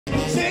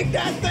Shake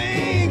that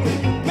thing,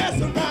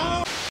 mess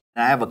around.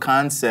 I have a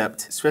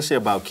concept, especially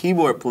about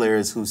keyboard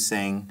players who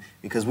sing,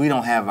 because we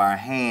don't have our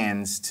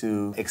hands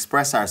to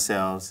express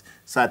ourselves.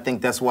 So I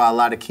think that's why a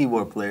lot of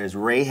keyboard players,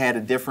 Ray had a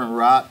different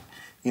rock,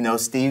 you know,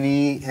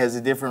 Stevie has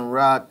a different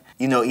rock,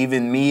 you know,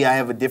 even me, I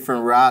have a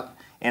different rock.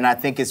 And I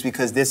think it's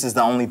because this is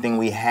the only thing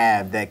we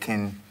have that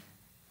can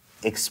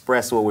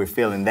express what we're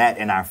feeling, that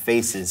in our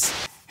faces.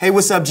 Hey,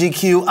 what's up,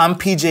 GQ? I'm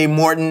PJ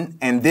Morton,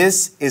 and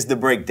this is The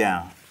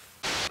Breakdown.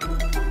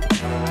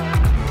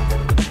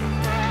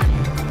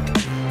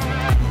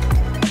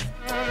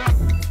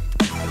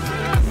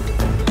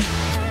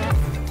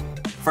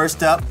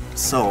 First up,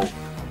 soul.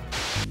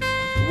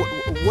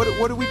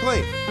 What do we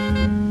play?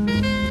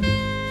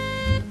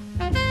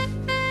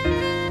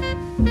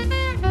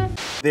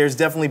 There's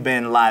definitely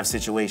been live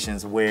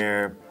situations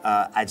where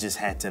I just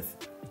had to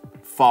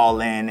fall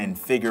in and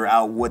figure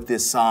out what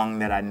this song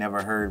that I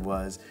never heard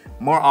was.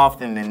 More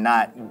often than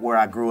not, where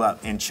I grew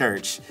up in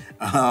church,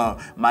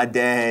 my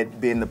dad,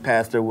 being the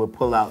pastor, would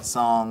pull out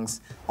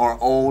songs or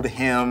old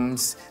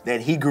hymns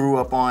that he grew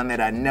up on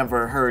that I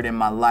never heard in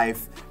my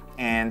life.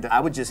 And I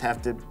would just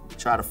have to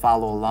try to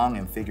follow along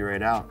and figure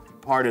it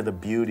out. Part of the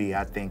beauty,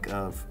 I think,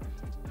 of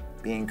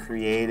being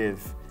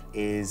creative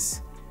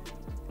is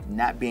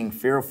not being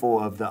fearful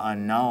of the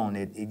unknown.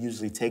 It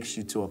usually takes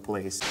you to a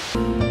place.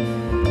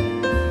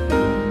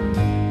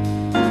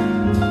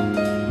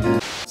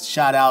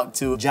 Shout out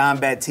to John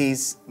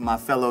Baptiste, my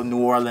fellow New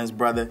Orleans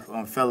brother,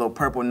 fellow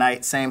Purple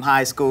Knight, same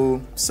high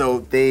school. So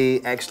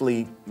they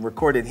actually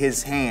recorded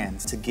his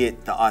hands to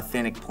get the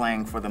authentic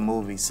playing for the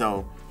movie.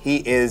 So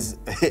he is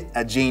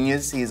a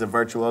genius, he's a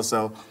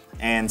virtuoso,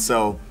 and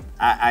so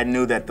I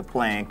knew that the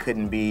playing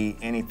couldn't be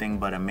anything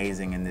but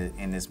amazing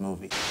in this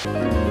movie.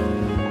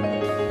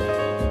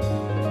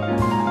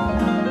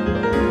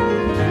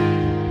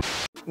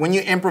 When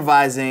you're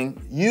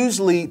improvising,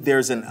 usually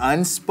there's an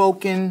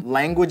unspoken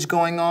language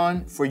going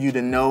on for you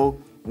to know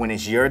when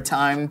it's your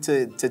time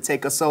to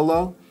take a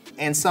solo,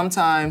 and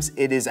sometimes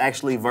it is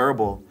actually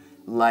verbal.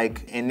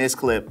 Like in this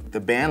clip,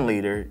 the band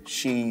leader,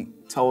 she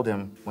told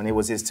him when it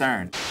was his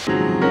turn.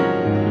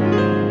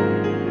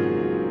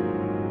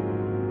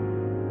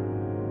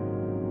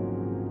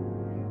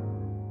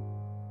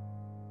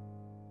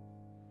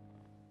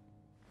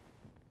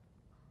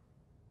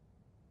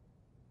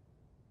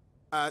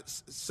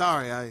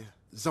 Sorry, I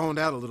zoned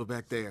out a little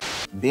back there.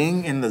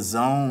 Being in the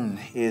zone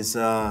is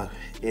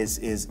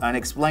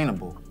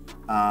unexplainable.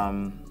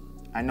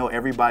 I know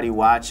everybody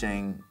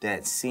watching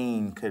that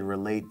scene could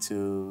relate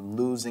to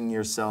losing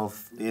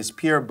yourself. It's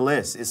pure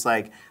bliss. It's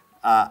like,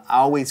 I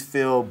always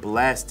feel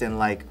blessed and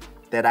like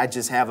that I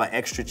just have an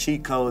extra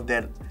cheat code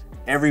that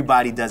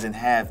everybody doesn't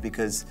have,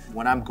 because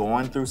when I'm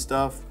going through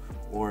stuff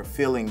or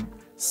feeling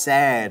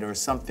sad or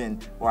something,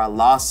 or I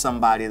lost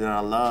somebody that I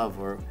love,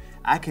 or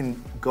I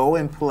can go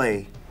and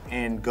play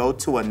and go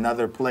to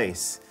another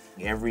place.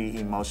 Every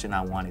emotion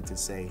I wanted to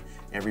say,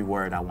 every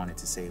word I wanted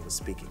to say was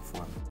speaking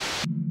for me.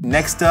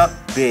 Next up,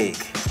 Big.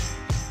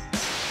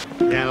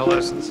 Piano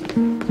lessons.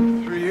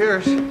 3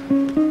 years. We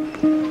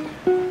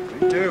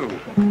do.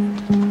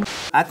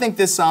 I think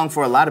this song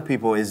for a lot of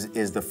people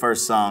is the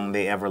first song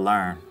they ever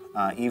learn.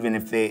 Even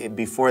if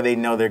before they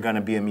know they're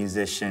gonna be a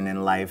musician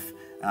in life,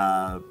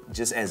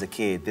 just as a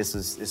kid, this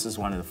is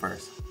one of the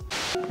first.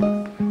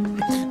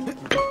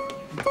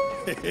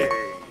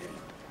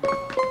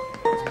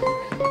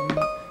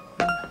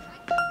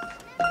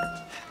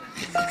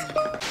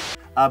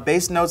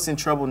 Bass notes and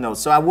treble notes.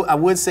 So I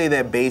would say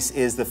that bass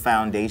is the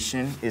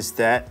foundation, is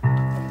that.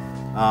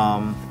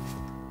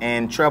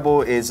 And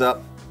treble is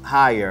up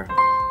higher.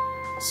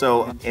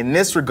 So in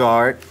this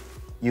regard,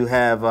 you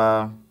have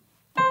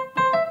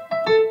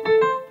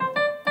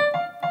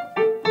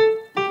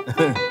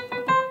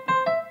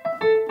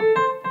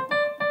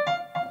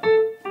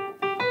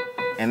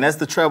and that's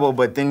the treble,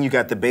 but then you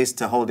got the bass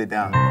to hold it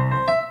down.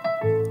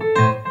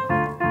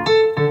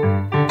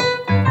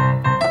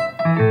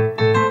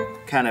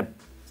 Kind of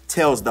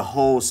tells the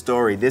whole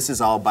story. This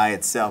is all by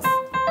itself.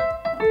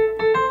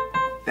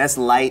 That's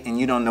light and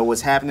you don't know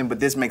what's happening, but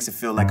this makes it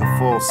feel like a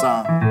full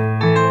song.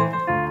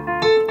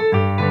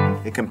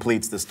 It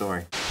completes the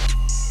story.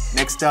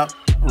 Next up,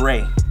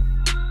 Ray.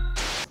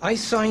 I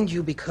signed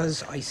you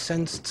because I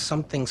sensed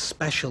something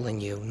special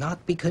in you,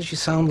 not because you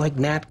sound like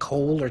Nat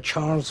Cole or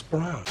Charles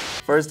Brown.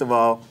 First of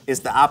all, it's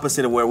the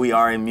opposite of where we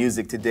are in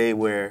music today,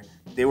 where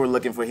they were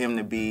looking for him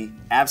to be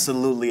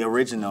absolutely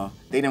original.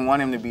 They didn't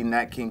want him to be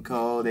Nat King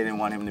Cole. They didn't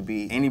want him to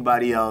be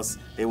anybody else.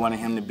 They wanted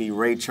him to be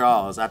Ray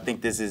Charles. I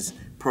think this is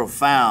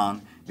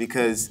profound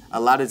because a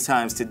lot of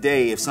times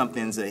today, if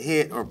something's a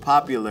hit or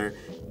popular,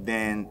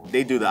 then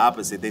they do the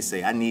opposite. They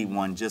say, I need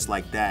one just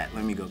like that.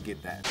 Let me go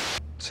get that.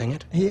 Sing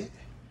it? Yeah.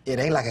 It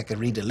ain't like I could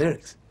read the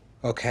lyrics.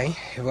 Okay.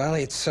 Well,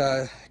 it's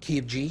key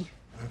of G.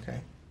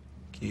 Okay.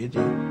 Key of G.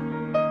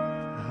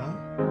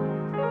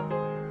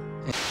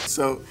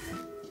 So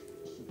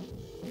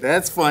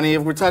that's funny.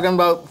 If we're talking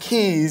about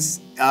keys,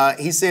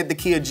 he said the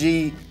key of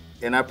G,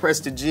 and I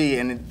pressed the G,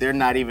 and they're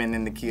not even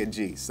in the key of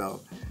G.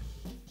 So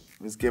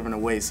it's giving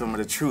away some of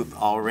the truth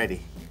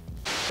already.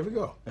 Here we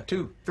go.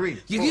 2, 3,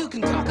 4. You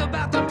can talk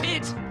about the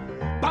pit,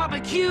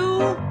 barbecue.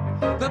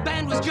 The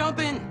band was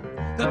jumping.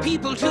 The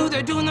people too,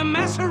 they're doing the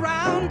mess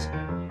around.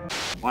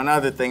 One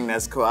other thing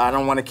that's cool, I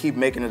don't want to keep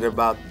making it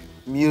about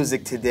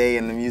music today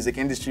in the music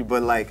industry,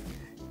 but like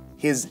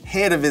his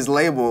head of his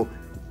label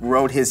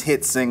wrote his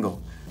hit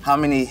single. How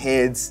many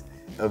heads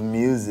of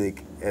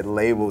music at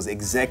labels,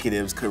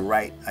 executives could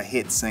write a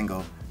hit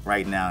single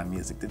right now in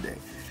music today?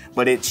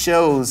 But it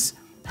shows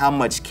how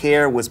much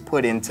care was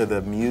put into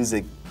the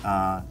music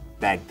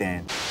back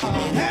then.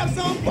 Have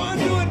some fun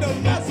doing the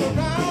mess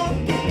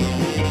around.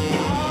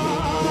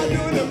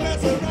 Doing the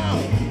mess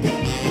around.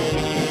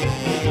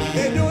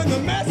 They're doing the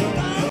mess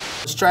around.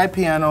 Stride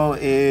piano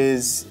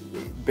is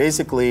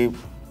basically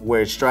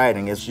where it's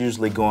striding. It's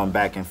usually going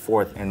back and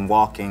forth and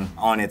walking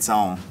on its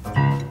own.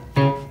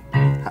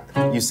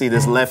 You see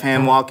this left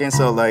hand walking,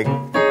 so like.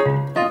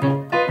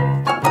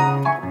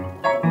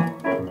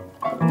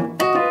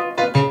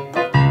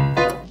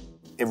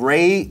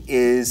 Ray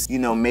is, you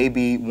know,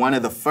 maybe one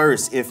of the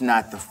first, if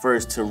not the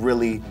first, to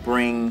really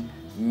bring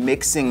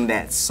mixing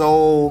that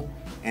soul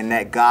and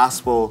that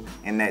gospel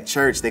and that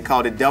church. They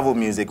called it devil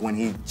music when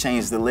he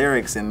changed the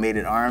lyrics and made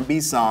it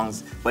R&B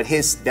songs, but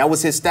that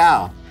was his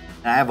style.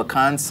 And I have a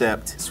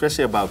concept,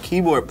 especially about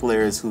keyboard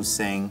players who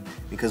sing,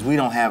 because we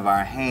don't have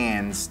our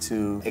hands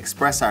to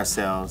express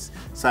ourselves.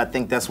 So I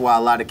think that's why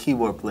a lot of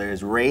keyboard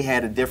players, Ray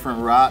had a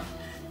different rock,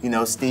 you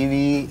know,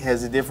 Stevie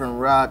has a different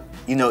rock,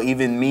 you know,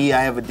 even me,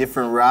 I have a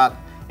different rock.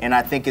 And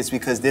I think it's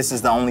because this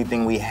is the only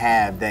thing we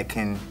have that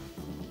can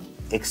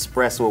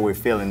express what we're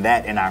feeling,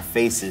 that in our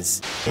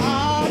faces.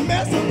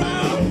 Mess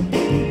around.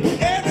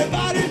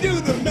 Everybody do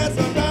the mess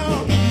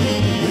around.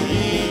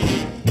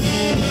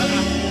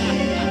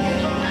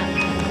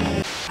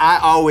 I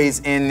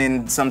always end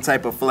in some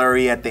type of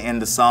flurry at the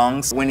end of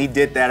songs. When he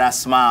did that, I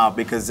smiled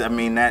because, I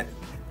mean, that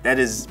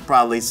is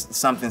probably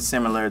something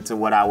similar to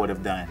what I would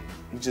have done.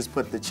 You just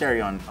put the cherry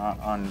on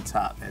the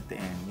top at the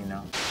end, you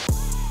know?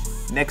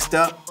 Next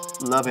up,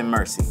 Love and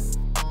Mercy.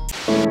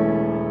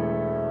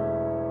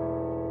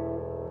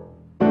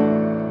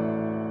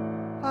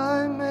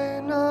 I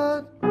may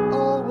not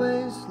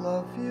always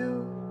love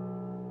you,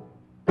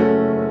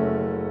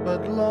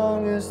 but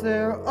long as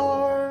there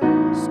are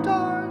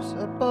stars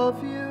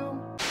above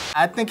you.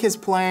 I think his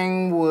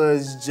playing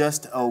was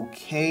just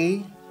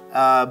okay,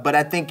 but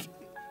I think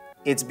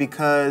it's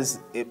because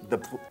the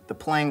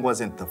playing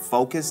wasn't the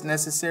focus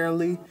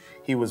necessarily.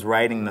 He was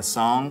writing the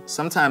song.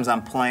 Sometimes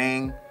I'm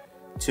playing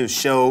to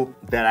show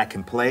that I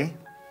can play,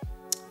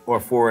 or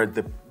for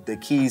the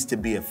keys to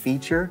be a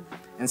feature,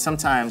 and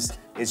sometimes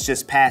it's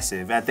just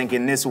passive. I think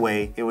in this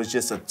way, it was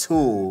just a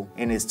tool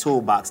in his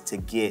toolbox to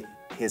get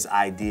his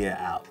idea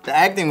out. The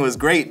acting was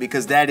great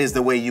because that is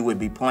the way you would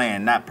be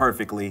playing, not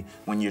perfectly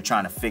when you're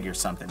trying to figure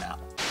something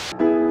out.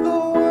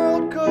 The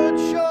world could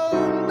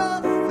show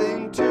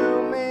nothing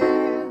to me,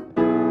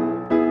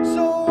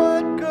 so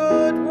what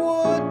good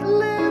would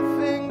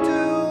living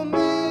do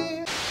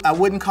me? I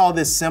wouldn't call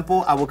this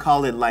simple, I would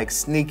call it like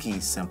sneaky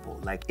simple.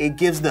 Like it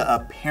gives the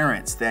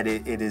appearance that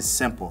it is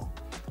simple,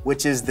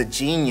 which is the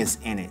genius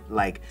in it.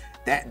 Like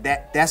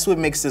that's what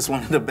makes this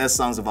one of the best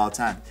songs of all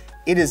time.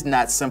 It is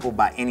not simple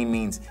by any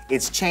means.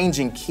 It's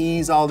changing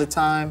keys all the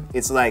time.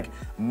 It's like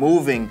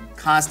moving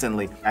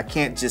constantly. I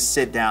can't just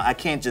sit down, I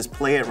can't just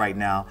play it right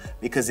now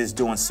because it's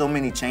doing so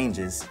many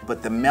changes,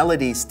 but the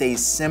melody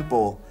stays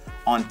simple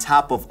on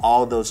top of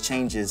all those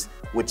changes,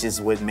 which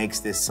is what makes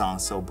this song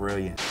so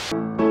brilliant.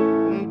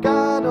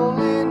 God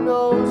only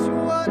knows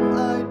what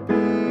I'd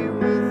be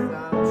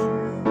without you.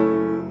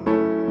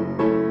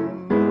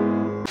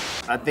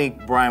 I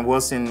think Brian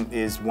Wilson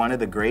is one of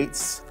the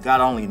greats. God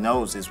Only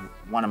Knows is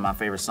one of my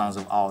favorite songs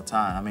of all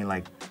time. I mean,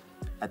 like,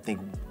 I think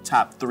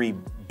top 3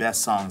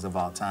 best songs of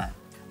all time.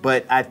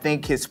 But I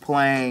think his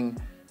playing,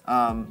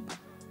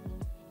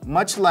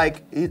 much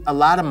like a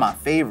lot of my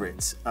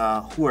favorites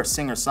who are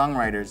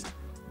singer-songwriters,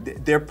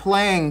 their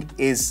playing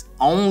is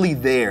only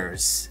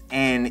theirs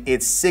and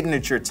it's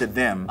signature to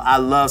them. I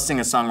love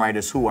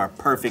singer-songwriters who are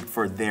perfect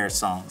for their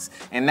songs.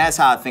 And that's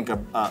how I think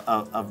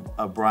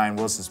of Brian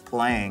Wilson's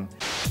playing.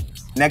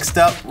 Next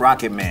up,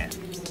 Rocketman.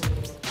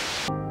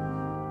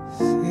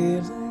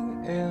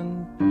 Feeling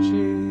in G.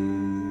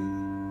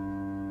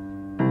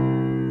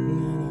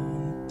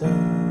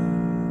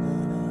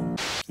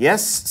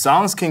 Yes,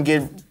 songs can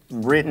get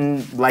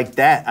written like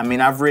that. I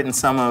mean, I've written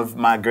some of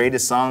my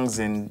greatest songs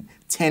in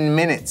 10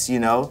 minutes, you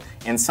know,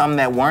 and some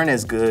that weren't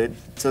as good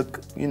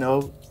took, you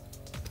know,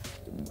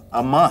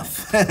 a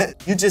month.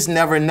 You just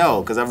never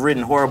know, because I've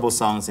written horrible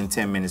songs in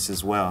 10 minutes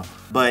as well.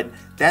 But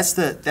that's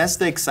the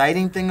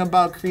exciting thing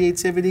about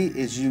creativity,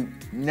 is you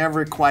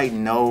never quite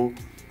know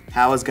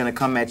how it's gonna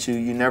come at you.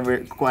 You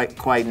never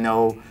quite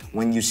know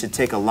when you should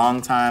take a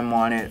long time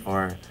on it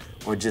or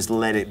just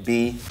let it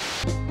be.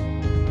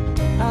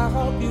 I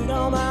hope you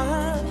don't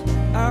mind,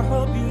 I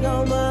hope you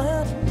don't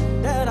mind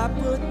that I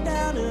put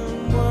down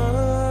in words.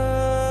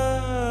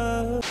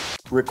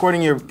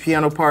 Recording your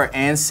piano part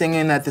and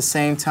singing at the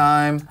same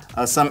time,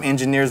 some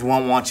engineers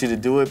won't want you to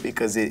do it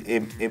because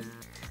they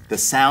the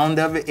sound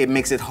of it, it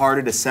makes it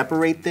harder to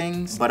separate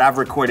things. But I've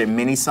recorded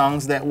many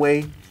songs that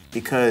way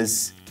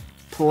because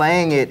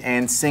playing it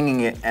and singing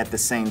it at the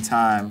same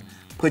time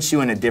puts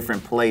you in a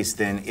different place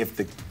than if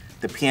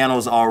the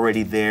piano's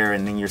already there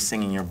and then you're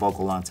singing your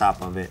vocal on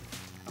top of it.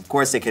 Of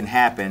course it can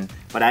happen,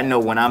 but I know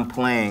when I'm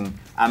playing,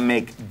 I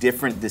make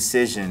different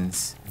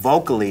decisions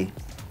vocally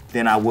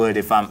than I would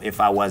if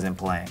I wasn't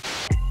playing.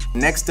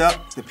 Next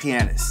up, the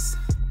Pianist.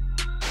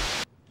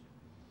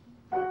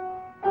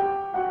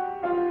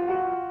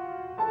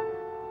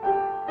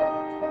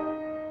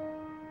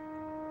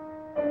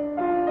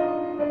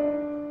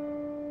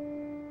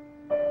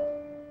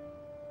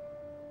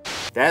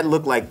 That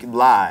looked like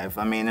live.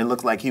 I mean, it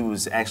looked like he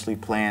was actually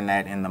playing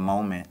that in the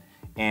moment.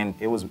 And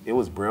it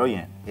was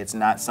brilliant. It's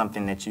not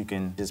something that you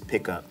can just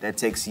pick up. That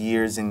takes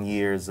years and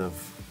years of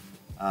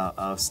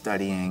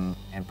studying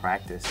and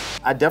practice.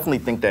 I definitely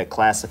think that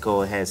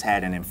classical has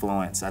had an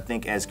influence. I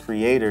think as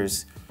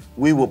creators,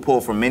 we will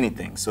pull from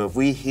anything. So if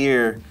we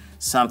hear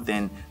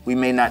something, we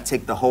may not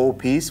take the whole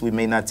piece, we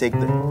may not take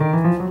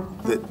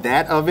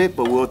that of it,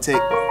 but we'll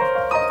take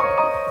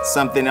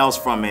something else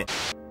from it.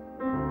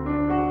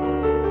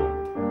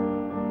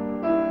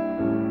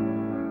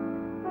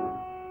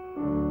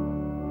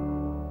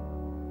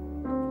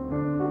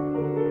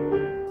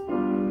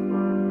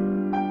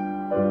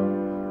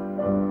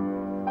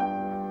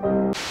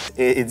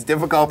 It's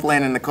difficult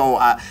playing in the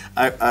cold.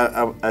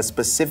 A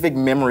specific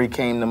memory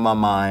came to my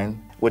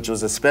mind, which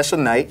was a special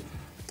night.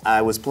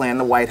 I was playing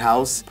the White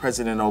House,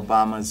 President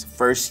Obama's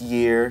first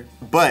year,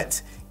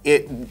 but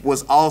it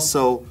was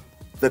also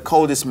the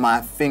coldest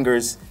my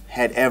fingers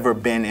had ever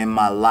been in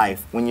my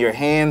life. When your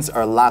hands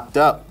are locked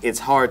up, it's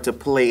hard to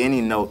play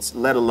any notes,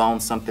 let alone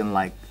something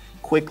like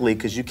quickly,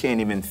 because you can't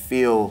even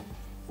feel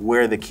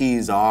where the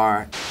keys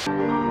are.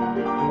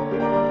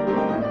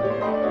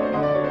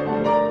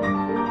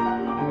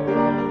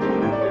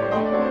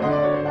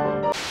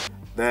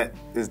 That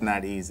is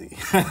not easy.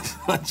 I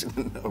want you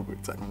to know what we're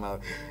talking about.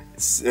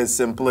 It's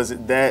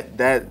simplicity.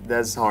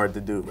 That's hard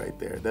to do right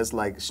there. That's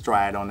like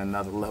stride on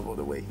another level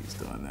the way he's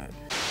doing that.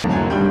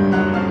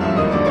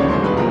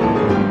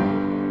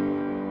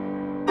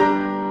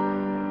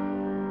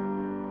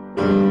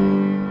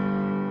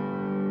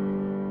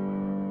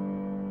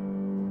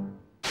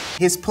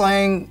 His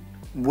playing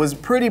was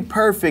pretty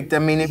perfect. I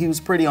mean, he was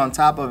pretty on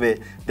top of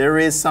it. There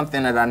is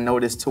something that I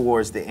noticed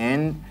towards the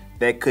end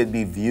that could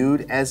be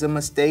viewed as a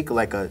mistake,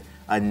 like a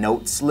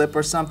note slip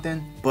or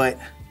something, but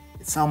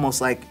it's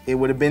almost like it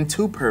would have been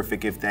too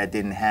perfect if that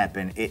didn't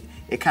happen.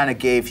 It kind of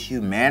gave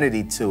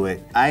humanity to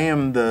it. I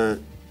am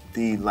the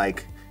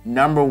like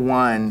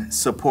 #1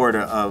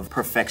 supporter of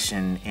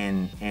perfection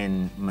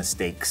in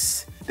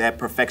mistakes. That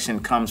perfection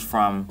comes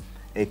from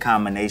a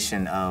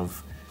combination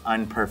of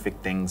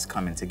unperfect things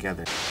coming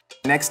together.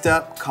 Next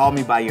up, Call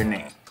Me By Your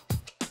Name.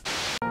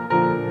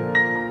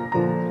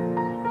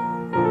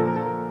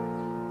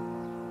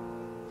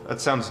 That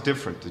sounds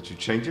different. Did you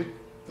change it?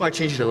 Well, I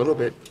changed it a little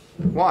bit.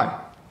 Why?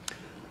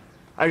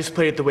 I just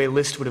played it the way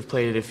Liszt would have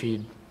played it if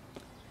he'd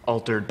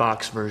altered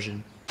Bach's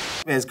version.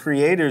 As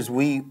creators,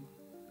 we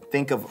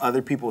think of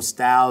other people's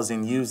styles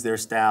and use their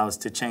styles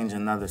to change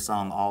another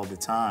song all the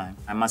time.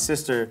 And my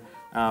sister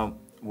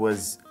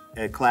was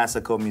a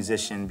classical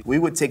musician. We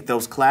would take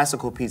those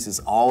classical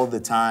pieces all the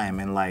time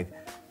and like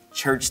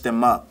church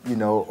them up, you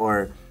know,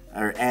 or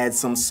add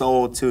some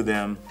soul to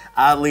them.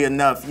 Oddly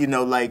enough, you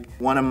know, like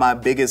one of my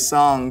biggest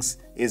songs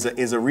is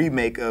a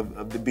remake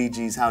of the Bee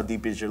Gees' How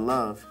Deep Is Your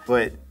Love?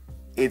 But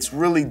it's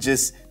really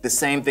just the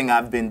same thing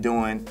I've been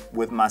doing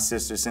with my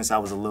sister since I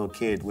was a little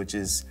kid, which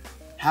is,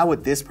 how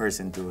would this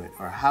person do it?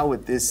 Or how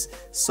would this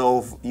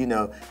you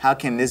know, how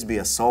can this be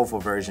a soulful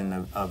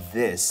version of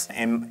this?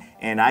 And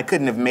I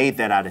couldn't have made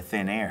that out of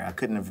thin air. I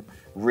couldn't have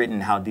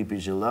written How Deep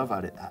Is Your Love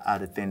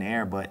out of thin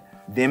air, but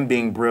them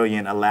being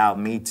brilliant allowed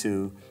me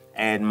to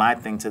add my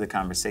thing to the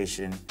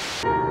conversation.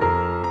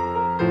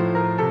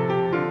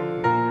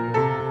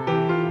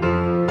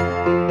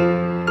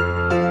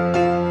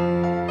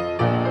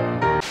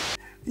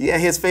 Yeah,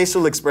 his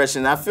facial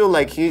expression, I feel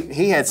like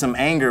he had some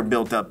anger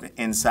built up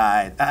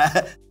inside.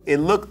 It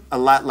looked a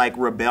lot like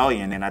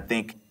rebellion, and I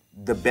think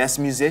the best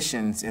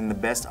musicians and the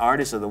best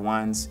artists are the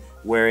ones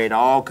where it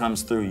all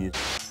comes through you.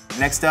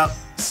 Next up,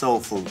 Soul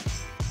Food.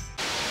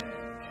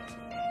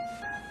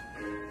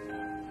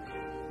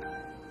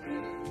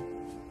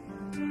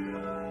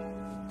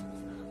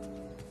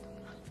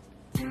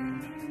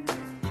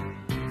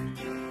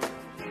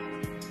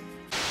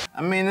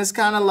 I mean, it's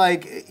kind of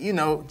like, you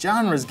know,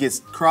 genres gets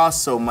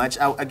crossed so much.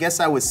 I guess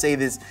I would say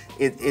this,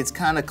 it's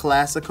kind of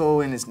classical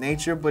in its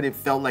nature, but it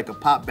felt like a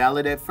pop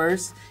ballad at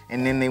first,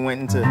 and then they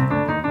went into...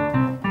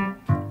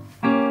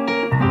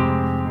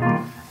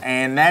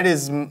 And that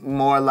is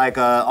more like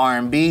a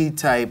R&B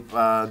type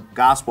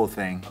gospel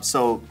thing.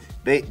 So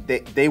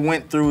they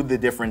went through the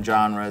different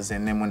genres,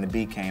 and then when the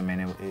beat came in,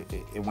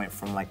 it went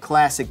from like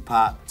classic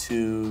pop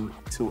to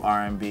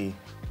R&B.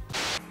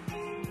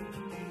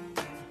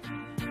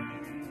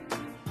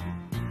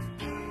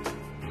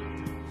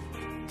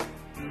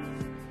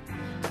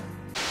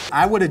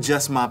 I would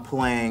adjust my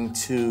playing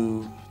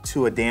to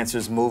a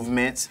dancer's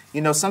movements. You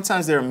know,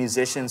 sometimes there are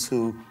musicians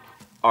who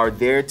are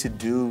there to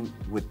do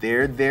what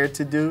they're there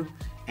to do,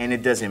 and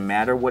it doesn't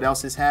matter what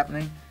else is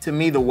happening. To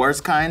me, that's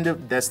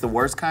the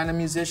worst kind of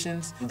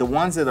musicians. The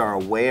ones that are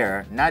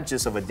aware, not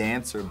just of a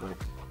dancer, but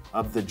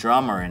of the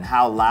drummer and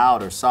how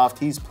loud or soft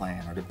he's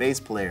playing, or the bass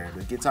player,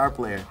 the guitar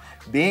player.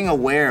 Being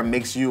aware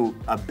makes you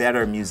a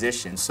better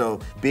musician.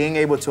 So being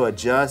able to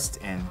adjust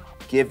and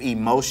give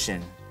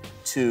emotion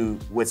to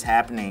what's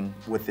happening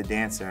with the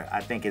dancer,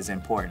 I think is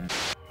important.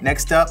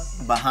 Next up,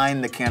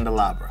 Behind the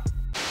Candelabra.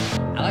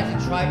 I like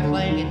to try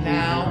playing it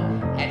now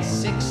at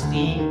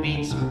 16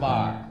 beats a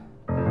bar.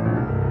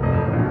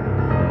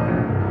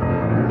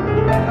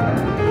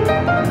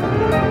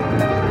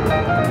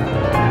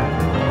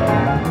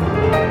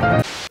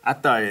 I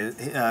thought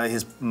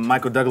his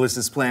Michael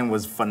Douglas's playing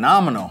was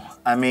phenomenal.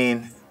 I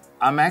mean,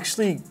 I'm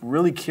actually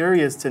really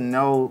curious to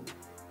know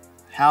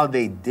how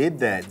they did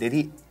that.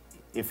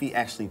 If he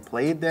actually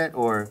played that,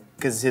 or,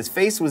 because his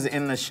face was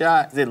in the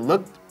shot, it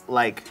looked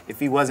like if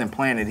he wasn't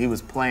playing it, he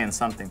was playing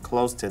something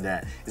close to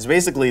that. It's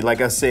basically,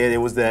 like I said, it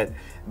was that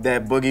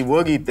boogie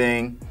woogie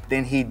thing.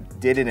 Then he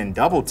did it in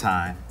double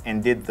time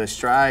and did the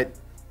stride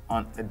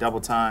on a double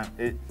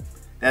time.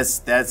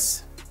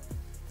 That's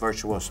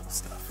virtuoso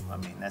stuff. I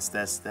mean, that's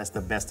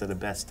the best of the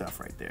best stuff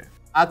right there.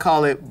 I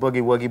call it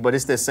boogie woogie, but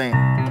it's the same.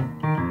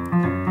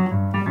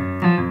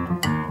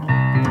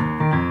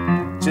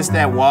 Just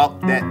that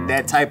walk,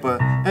 that type of.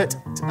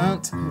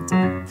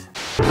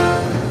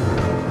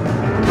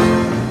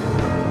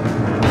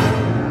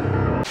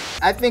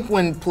 I think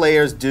when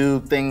players do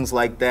things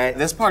like that,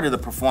 that's part of the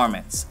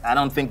performance. I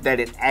don't think that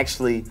it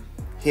actually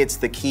hits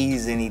the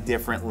keys any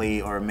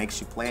differently or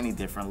makes you play any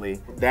differently.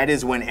 That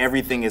is when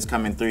everything is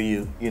coming through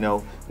you. You know,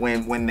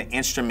 when the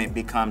instrument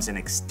becomes an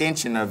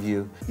extension of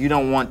you, you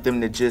don't want them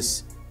to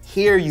just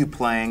hear you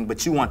playing,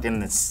 but you want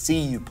them to see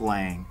you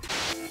playing.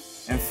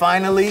 And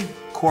finally,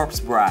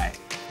 Corpse Bride.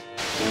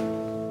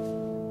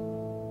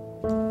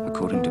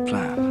 According to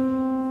plan.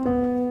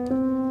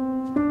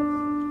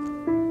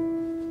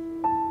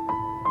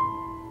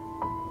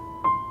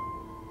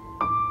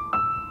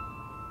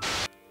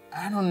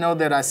 I don't know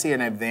that I see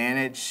an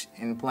advantage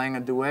in playing a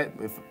duet.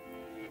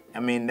 I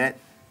mean, that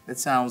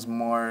sounds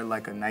more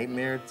like a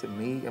nightmare to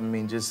me. I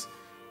mean, just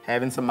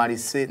having somebody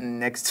sitting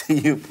next to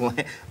you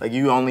playing, like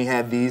you only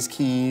have these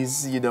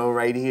keys, you know,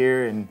 right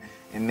here, and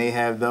they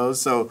have those.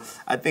 So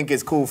I think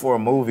it's cool for a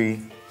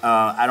movie.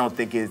 I don't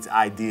think it's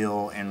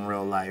ideal in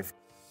real life.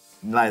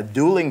 Like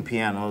dueling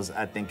pianos,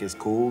 I think is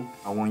cool.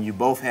 When you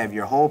both have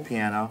your whole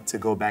piano to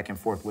go back and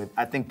forth with,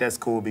 I think that's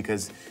cool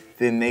because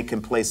then they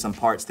can play some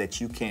parts that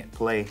you can't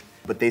play,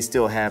 but they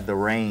still have the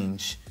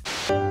range.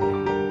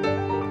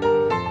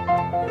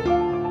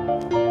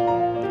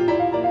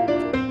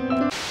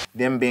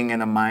 Them being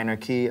in a minor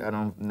key, I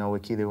don't know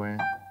what key they were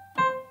in.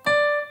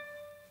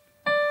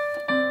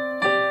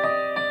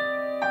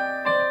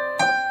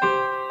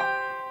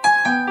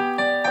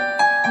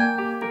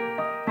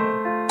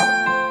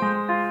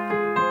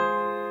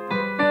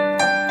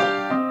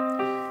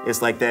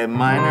 It's like that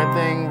minor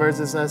thing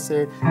versus, I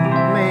said,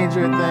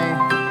 major thing.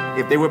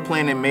 If they were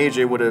playing in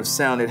major, it would have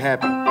sounded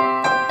happy.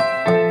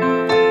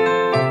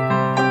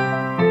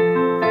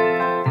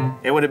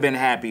 It would have been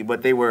happy,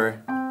 but they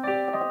were.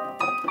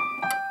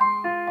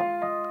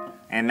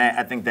 And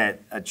I think that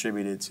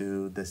attributed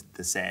to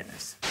the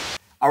sadness.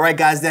 All right,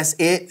 guys, that's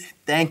it.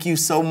 Thank you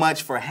so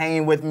much for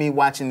hanging with me,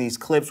 watching these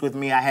clips with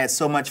me. I had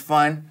so much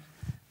fun,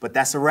 but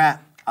that's a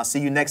wrap. I'll see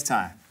you next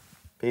time.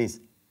 Peace.